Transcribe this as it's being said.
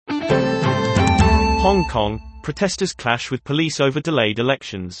Hong Kong, protesters clash with police over delayed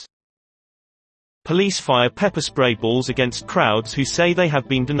elections. Police fire pepper spray balls against crowds who say they have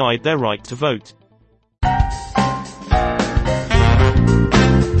been denied their right to vote.